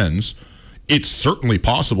your friends, it's certainly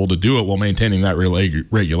possible to do it while maintaining that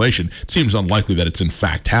regulation. It seems unlikely that it's in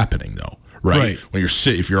fact happening, though. Right. When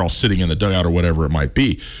if you're all sitting in the dugout or whatever it might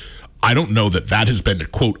be, I don't know that has been,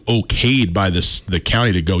 quote, okayed by the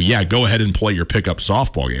county to go ahead and play your pickup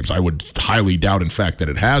softball games. I would highly doubt, in fact, that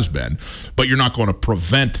it has been. But you're not going to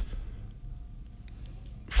prevent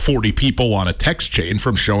 40 people on a text chain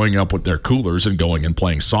from showing up with their coolers and going and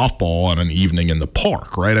playing softball on an evening in the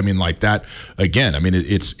park, right? I mean, like that. Again, I mean,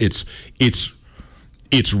 it's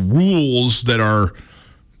rules that are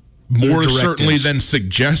more certainly than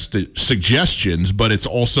suggestions, but it's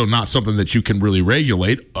also not something that you can really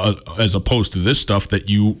regulate, as opposed to this stuff that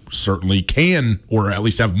you certainly can, or at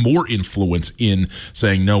least have more influence in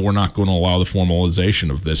saying, no, we're not going to allow the formalization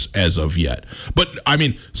of this as of yet. But, I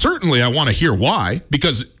mean, certainly I want to hear why,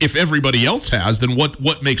 because if everybody else has, then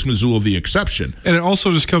what makes Missoula the exception? And it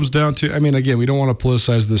also just comes down to, I mean, again, we don't want to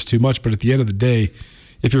politicize this too much, but at the end of the day,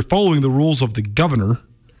 if you're following the rules of the governor,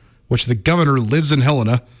 which the governor lives in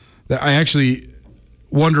Helena, that I actually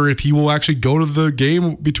wonder if he will actually go to the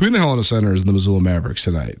game between the Helena Senators and the Missoula Mavericks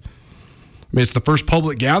tonight. I mean, it's the first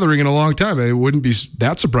public gathering in a long time. It wouldn't be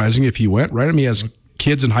that surprising if he went, right? I mean, he has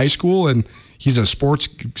kids in high school, and he's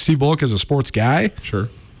Steve Bullock is a sports guy. Sure.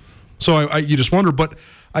 So you just wonder, but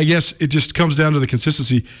I guess it just comes down to the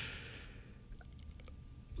consistency.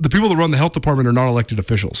 The people that run the health department are not elected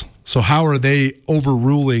officials. So how are they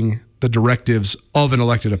overruling the directives of an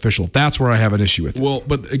elected official? That's where I have an issue with it. Well,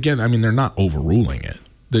 but again, I mean, they're not overruling it.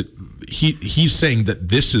 That he's saying that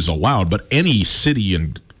this is allowed, but any city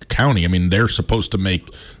and county, I mean, they're supposed to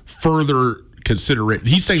make further consideration.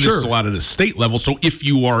 He's saying this is allowed at a state level, so if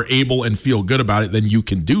you are able and feel good about it, then you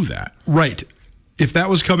can do that. Right. If that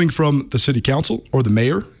was coming from the city council or the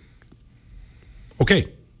mayor,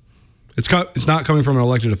 okay. It's not coming from an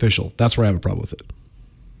elected official. That's where I have a problem with it.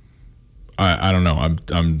 I don't know.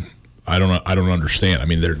 I don't understand. I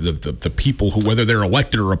mean, they're the people who, whether they're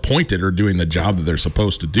elected or appointed, are doing the job that they're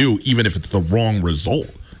supposed to do, even if it's the wrong result.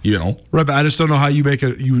 You know, right? But I just don't know how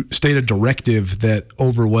you state a directive that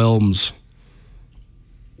overwhelms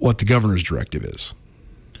what the governor's directive is.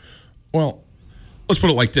 Well, let's put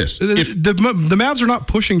it like this: the Mavs are not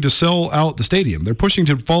pushing to sell out the stadium; they're pushing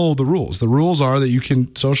to follow the rules. The rules are that you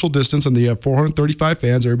can social distance, and you have 435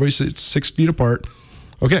 fans. Everybody sits 6 feet apart.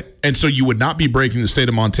 Okay. And so you would not be breaking the state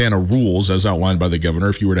of Montana rules as outlined by the governor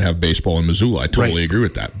if you were to have baseball in Missoula. I totally agree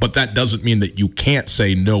with that. But that doesn't mean that you can't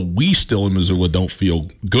say, no, we still in Missoula don't feel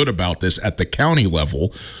good about this at the county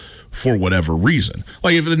level for whatever reason.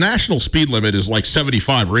 Like if the national speed limit is like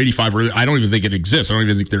 75 or 85, or I don't even think it exists. I don't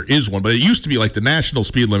even think there is one. But it used to be like the national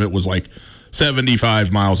speed limit was like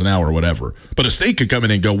 75 miles an hour or whatever. But a state could come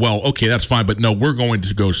in and go, well, okay, that's fine. But no, we're going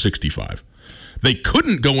to go 65. They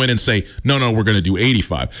couldn't go in and say, no, we're going to do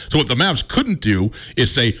 85. So what the Mavs couldn't do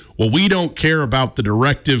is say, well, we don't care about the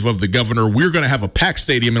directive of the governor. We're going to have a packed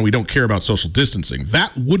stadium and we don't care about social distancing.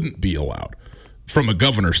 That wouldn't be allowed from a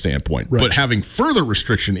governor standpoint. Right. But having further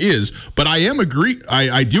restriction is. But I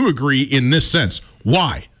do agree in this sense.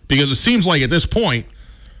 Why? Because it seems like at this point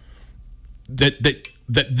that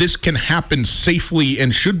this can happen safely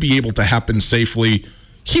and should be able to happen safely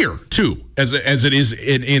here too, as it is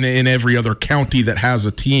in every other county that has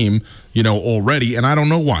a team, already. And I don't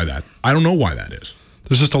know why that is.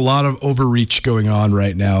 There's just a lot of overreach going on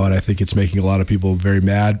right now, and I think it's making a lot of people very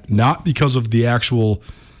mad, not because of the actual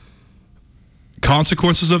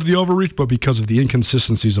consequences of the overreach, but because of the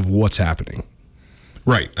inconsistencies of what's happening.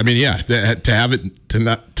 Right. I mean, yeah, to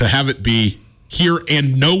have it be here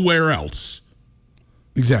and nowhere else.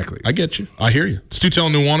 Exactly. I get you. I hear you. It's Tutel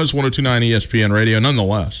Nuanez, 102.9 ESPN Radio.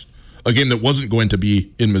 Nonetheless, a game that wasn't going to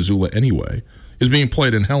be in Missoula anyway is being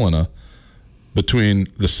played in Helena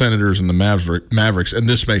between the Senators and the Mavericks, and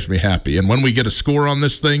this makes me happy. And when we get a score on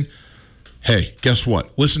this thing, Hey, guess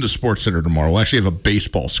what? Listen to SportsCenter tomorrow. We'll actually have a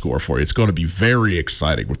baseball score for you. It's going to be very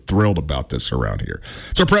exciting. We're thrilled about this around here.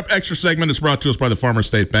 So, Prep Extra segment is brought to us by the Farmers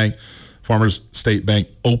State Bank. Farmers State Bank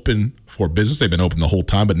open for business. They've been open the whole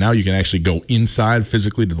time, but now you can actually go inside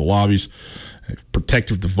physically to the lobbies.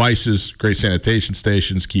 Protective devices, great sanitation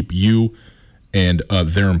stations, keep you and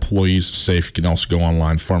their employees safe. You can also go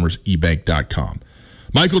online, farmersebank.com.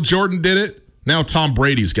 Michael Jordan did it. Now Tom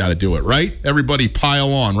Brady's got to do it, right? Everybody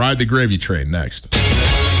pile on. Ride the gravy train next.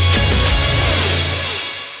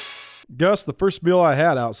 Gus, the first meal I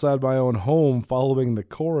had outside my own home following the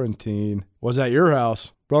quarantine was at your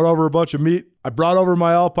house. Brought over a bunch of meat. I brought over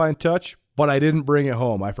my Alpine Touch, but I didn't bring it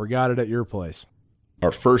home. I forgot it at your place.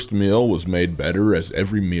 Our first meal was made better, as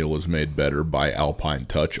every meal is made better by Alpine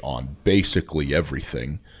Touch on basically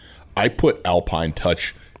everything. I put Alpine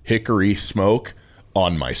Touch Hickory Smoke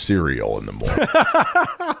on my cereal in the morning.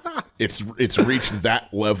 It's reached that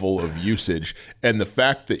level of usage. And the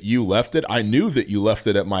fact that you left it, I knew that you left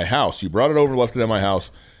it at my house. You brought it over, left it at my house,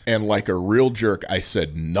 and like a real jerk, I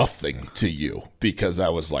said nothing to you because I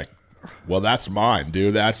was like, well, that's mine,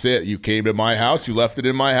 dude. That's it. You came to my house, you left it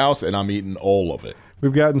in my house, and I'm eating all of it.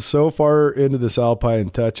 We've gotten so far into this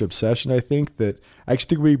Alpine Touch obsession, I think, that I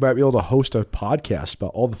actually think we might be able to host a podcast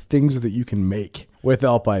about all the things that you can make with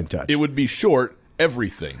Alpine Touch. It would be short.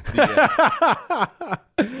 Everything.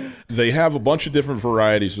 They have a bunch of different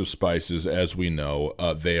varieties of spices, as we know.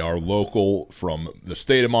 They are local from the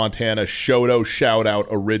state of Montana. Shoto, shout out,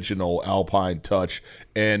 original Alpine Touch.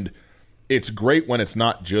 And it's great when it's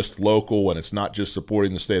not just local, when it's not just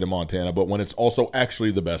supporting the state of Montana, but when it's also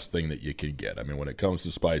actually the best thing that you can get. I mean, when it comes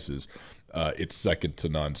to spices, it's second to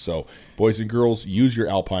none. So, boys and girls, use your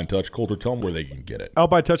Alpine Touch. Coulter, tell them where they can get it.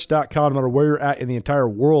 AlpineTouch.com, no matter where you're at in the entire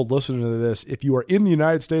world listening to this, if you are in the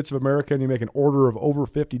United States of America and you make an order of over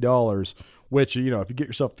 $50, which, you know, if you get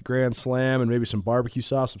yourself the Grand Slam and maybe some barbecue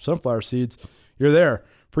sauce, some sunflower seeds, you're there.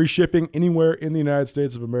 Free shipping anywhere in the United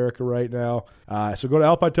States of America right now. So go to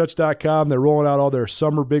AlpineTouch.com. They're rolling out all their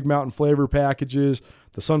summer Big Mountain flavor packages.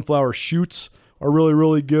 The sunflower shoots are really,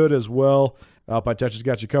 really good as well. Alpine Touch has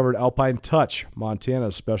got you covered. Alpine Touch,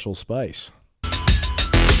 Montana's special spice.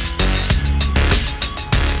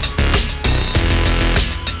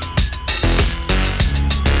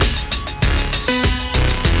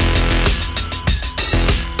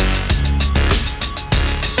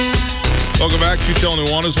 Welcome back to Tell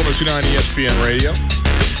Nuanez, 102.9 ESPN Radio,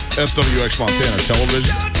 SWX Montana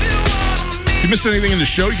Television. If you missed anything in the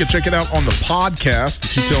show, you can check it out on the podcast.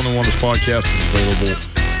 The Tell Nuanez podcast is available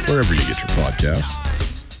wherever you get your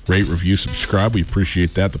podcast. Rate, review, subscribe. We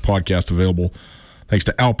appreciate that. The podcast available thanks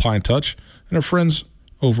to Alpine Touch and our friends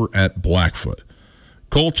over at Blackfoot.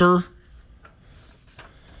 Coulter,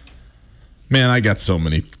 man, I got so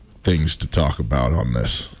many things to talk about on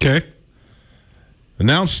this. Okay.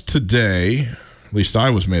 Announced today, at least I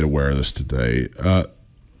was made aware of this today,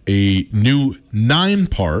 a new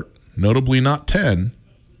 9-part, notably not 10,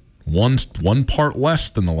 one part less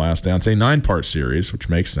than the last Dance, a 9-part series, which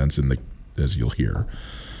makes sense as you'll hear,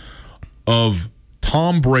 of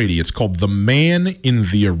Tom Brady. It's called The Man in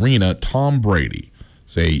the Arena, Tom Brady.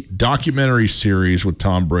 It's a documentary series with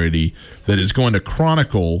Tom Brady that is going to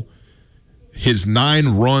chronicle his 9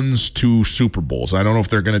 runs to Super Bowls. I don't know if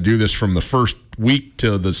they're going to do this from the first week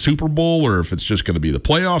to the Super Bowl or if it's just going to be the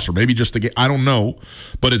playoffs or maybe just the game. I don't know,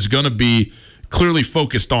 but it's going to be clearly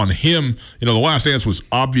focused on him. You know, The Last Dance was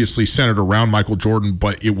obviously centered around Michael Jordan,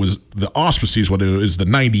 but it was the auspices what it is the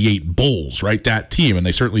 98 Bulls, right? That team, and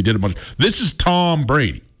they certainly did a bunch. This is Tom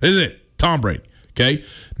Brady. This is it. Tom Brady, okay?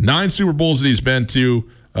 9 Super Bowls that he's been to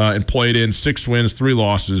and played in, 6 wins, 3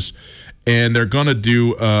 losses, and they're going to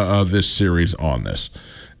do this series on this.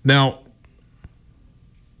 Now,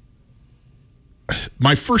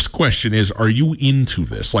 my first question is, are you into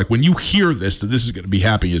this? Like, when you hear this, that this is going to be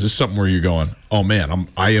happening, is this something where you're going, oh, man,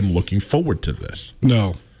 I am looking forward to this?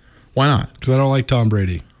 No. Why not? Because I don't like Tom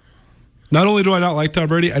Brady. Not only do I not like Tom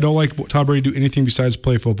Brady, I don't like Tom Brady do anything besides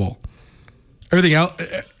play football. Everything else,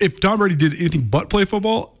 if Tom Brady did anything but play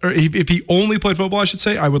football, or if he only played football, I should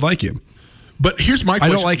say, I would like him. But here's my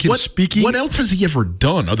question. I don't like him speaking. What else has he ever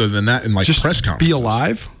done other than that in, like, just press conferences? Be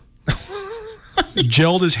alive?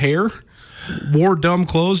 Gelled his hair? Wore dumb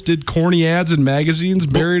clothes? Did corny ads in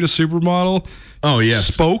magazines? Married a supermodel? Oh, yes.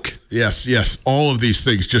 Spoke? Yes. All of these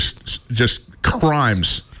things, just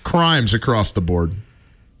crimes across the board.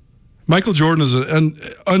 Michael Jordan is an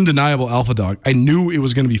undeniable alpha dog. I knew it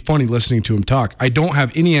was going to be funny listening to him talk. I don't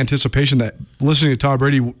have any anticipation that listening to Tom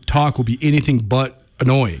Brady talk will be anything but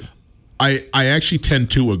annoying. I actually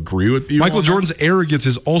tend to agree with you. Michael Jordan's arrogance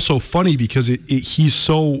is also funny because he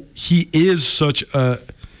is such a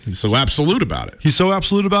He's so absolute about it. He's so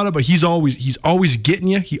absolute about it, but he's always getting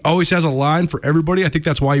you. He always has a line for everybody. I think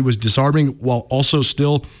that's why he was disarming while also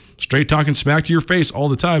still straight talking smack to your face all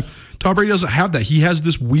the time. Tom Brady doesn't have that. He has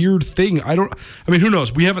this weird thing. Who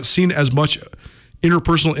knows? We haven't seen as much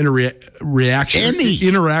interpersonal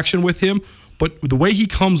interaction with him, but the way he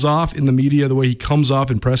comes off in the media, the way he comes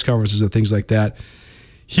off in press conferences and things like that,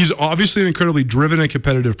 he's obviously an incredibly driven and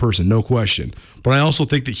competitive person, no question. But I also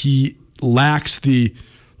think that he lacks the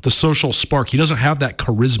social spark. He doesn't have that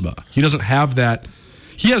charisma. He doesn't have that.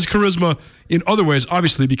 He has charisma in other ways,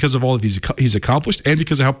 obviously, because of all of he's accomplished and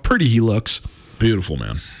because of how pretty he looks. Beautiful,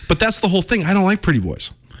 man. But that's the whole thing. I don't like pretty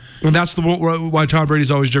boys. And that's why Tom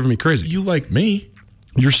Brady's always driven me crazy. You like me.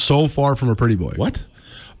 You're so far from a pretty boy. What?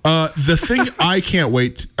 The thing I can't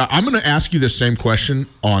wait. I'm going to ask you the same question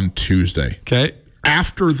on Tuesday. Okay.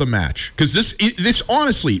 After the match. Because this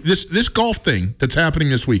honestly, this golf thing that's happening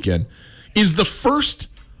this weekend is the first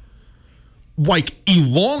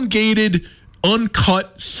elongated,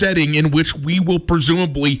 uncut setting in which we will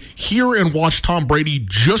presumably hear and watch Tom Brady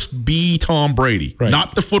just be Tom Brady. Right.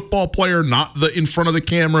 Not the football player, not the in front of the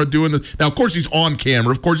camera doing the... Now, of course, he's on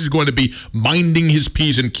camera. Of course, he's going to be minding his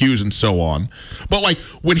P's and Q's and so on. But,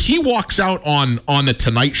 when he walks out on the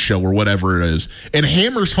Tonight Show or whatever it is and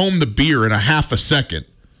hammers home the beer in a half a second,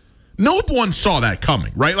 no one saw that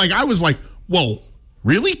coming, right? I was like, whoa,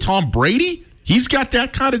 really? Tom Brady? He's got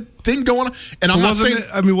that kind of thing going on, and I'm not saying.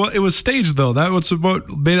 It was staged though. That was what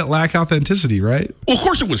made it lack authenticity, right? Well, of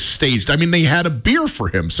course it was staged. They had a beer for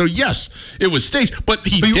him, so yes, it was staged. But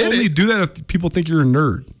you only do that if people think you're a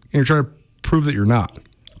nerd and you're trying to prove that you're not.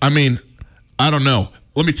 I don't know.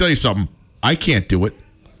 Let me tell you something. I can't do it.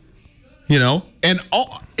 And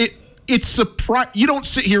it's surprise. You don't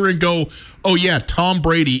sit here and go, oh yeah, Tom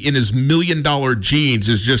Brady in his $1 million jeans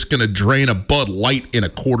is just going to drain a Bud Light in a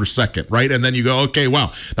quarter second, right? And then you go, okay,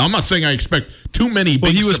 wow. Now I'm not saying I expect too many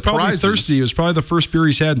big surprises. He was probably thirsty. It was probably the first beer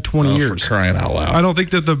he's had in 20 years. For crying out loud! I don't think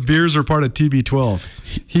that the beers are part of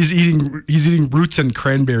TB12. He's eating roots and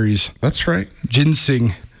cranberries. That's right.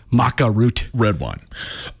 Ginseng, maca root, red wine.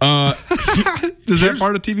 Is that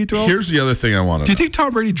part of TB12? Here's the other thing I want to. Do you think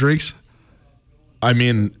Tom Brady drinks? I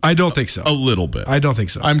don't think so. A little bit. I don't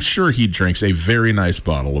think so. I'm sure he drinks a very nice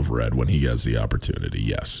bottle of red when he has the opportunity.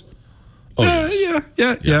 Yes. Oh,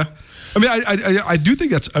 yes. Yeah. I do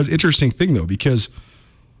think that's an interesting thing though, because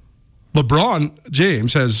LeBron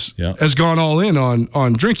James has gone all in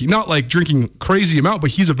on drinking. Not like drinking crazy amount,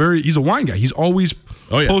 but he's a wine guy. He's always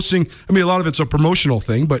posting. A lot of it's a promotional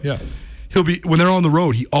thing, but he'll be, when they're on the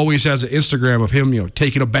road, he always has an Instagram of him,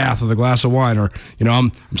 taking a bath with a glass of wine, or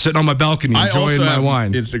I'm sitting on my balcony enjoying my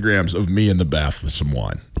wine. Instagrams of me in the bath with some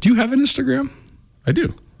wine. Do you have an Instagram? I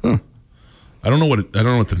do. Huh. I don't know what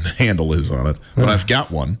the handle is on it, but I've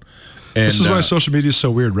got one. And this is why social media is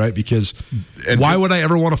so weird, right? Because why would I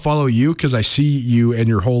ever want to follow you? Because I see you and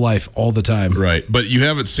your whole life all the time. Right. But you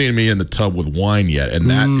haven't seen me in the tub with wine yet, and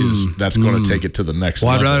that's going to take it to the next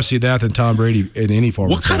level. I'd rather see that than Tom Brady in any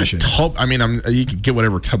form of fashion. What kind of tub? You can get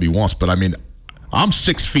whatever tub he wants, but I'm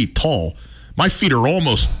 6 feet tall. My feet are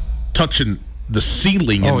almost touching the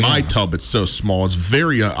ceiling in my tub. It's so small. It's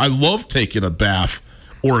very. I love taking a bath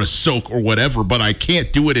or a soak or whatever, but I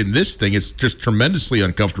can't do it in this thing. It's just tremendously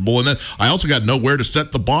uncomfortable. And then I also got nowhere to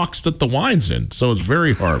set the box that the wine's in, so it's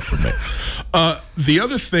very hard for me. The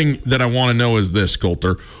other thing that I want to know is this,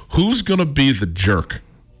 Coulter. Who's going to be the jerk?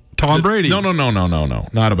 Tom Brady. No.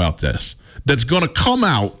 Not about this. That's going to come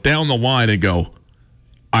out down the line and go,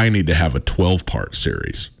 I need to have a 12-part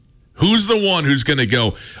series. Who's the one who's going to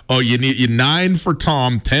go, oh, you need 9 for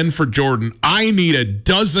Tom, 10 for Jordan. I need a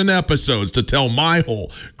dozen episodes to tell my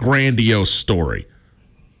whole grandiose story.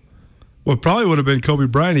 Well, it probably would have been Kobe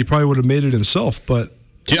Bryant. He probably would have made it himself, but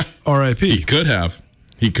R.I.P. He could have.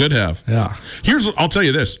 Yeah. I'll tell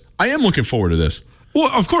you this. I am looking forward to this. Well,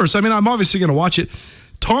 of course. I'm obviously going to watch it.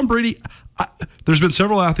 Tom Brady, there's been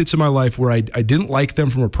several athletes in my life where I didn't like them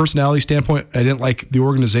from a personality standpoint. I didn't like the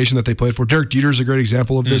organization that they played for. Derek Jeter is a great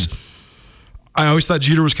example of this. I always thought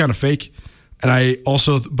Jeter was kind of fake, and I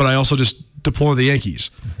also just deplore the Yankees.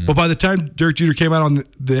 Mm-hmm. But by the time Derek Jeter came out on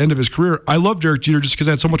the end of his career, I loved Derek Jeter just because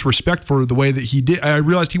I had so much respect for the way that he did. I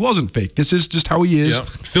realized he wasn't fake. This is just how he is. Yep.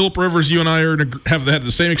 Phillip Rivers, you and I have had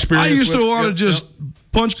the same experience. I used to want to just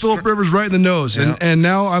punch Phillip Rivers right in the nose, and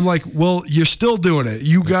now I'm like, well, you're still doing it.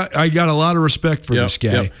 I got a lot of respect for this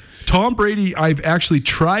guy. Yep. Tom Brady, I've actually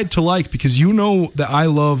tried to like, because you know that I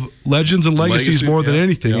love legends and legacies more than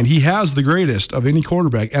anything, and he has the greatest of any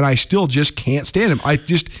quarterback, and I still just can't stand him.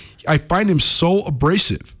 I find him so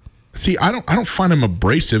abrasive. See, I don't find him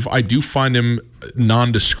abrasive. I do find him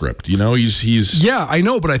nondescript. He's yeah, I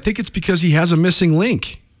know, but I think it's because he has a missing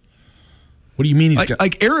link. What do you mean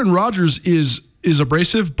like Aaron Rodgers is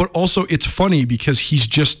abrasive, but also it's funny because he's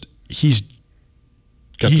got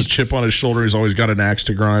the chip on his shoulder. He's always got an axe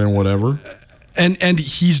to grind and whatever. And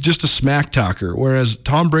he's just a smack talker. Whereas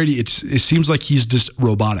Tom Brady, it seems like he's just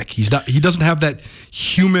robotic. He doesn't have that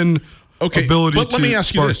human ability. But let me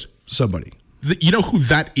ask you this: somebody, you know who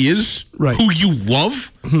that is? Right? Who you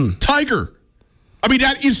love? Tiger. I mean,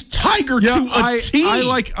 that is Tiger to a T.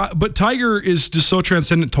 But Tiger is just so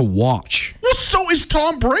transcendent to watch. Well, so is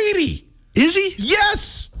Tom Brady. Is he?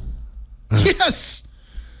 Yes. Yes.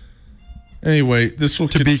 Anyway, this will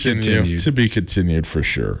continue. To be continued for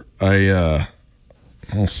sure.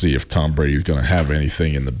 I'll see if Tom Brady's going to have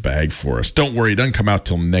anything in the bag for us. Don't worry, it doesn't come out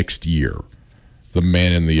till next year. The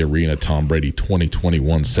Man in the Arena, Tom Brady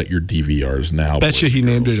 2021. Set your DVRs now. Bet you he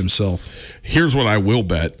named it himself. Here's what I will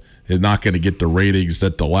bet. Is not going to get the ratings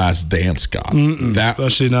that The Last Dance got.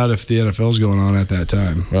 Especially not if the NFL's going on at that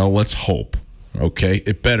time. Well, let's hope. Okay,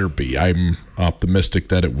 it better be. I'm optimistic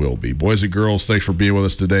that it will be. Boys and girls, thanks for being with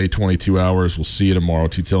us today. 22 hours. We'll see you tomorrow.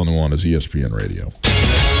 Tutel Nuanez, ESPN Radio.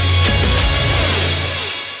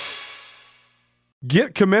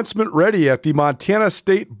 Get commencement ready at the Montana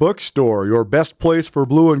State Bookstore, your best place for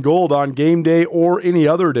blue and gold on game day or any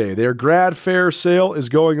other day. Their grad fair sale is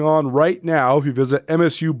going on right now if you visit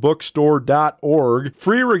msubookstore.org.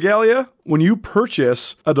 Free regalia when you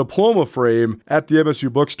purchase a diploma frame at the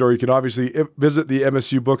MSU Bookstore. You can obviously visit the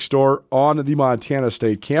MSU Bookstore on the Montana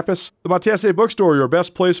State campus. The Montana State Bookstore, your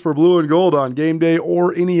best place for blue and gold on game day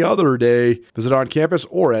or any other day. Visit on campus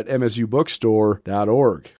or at msubookstore.org.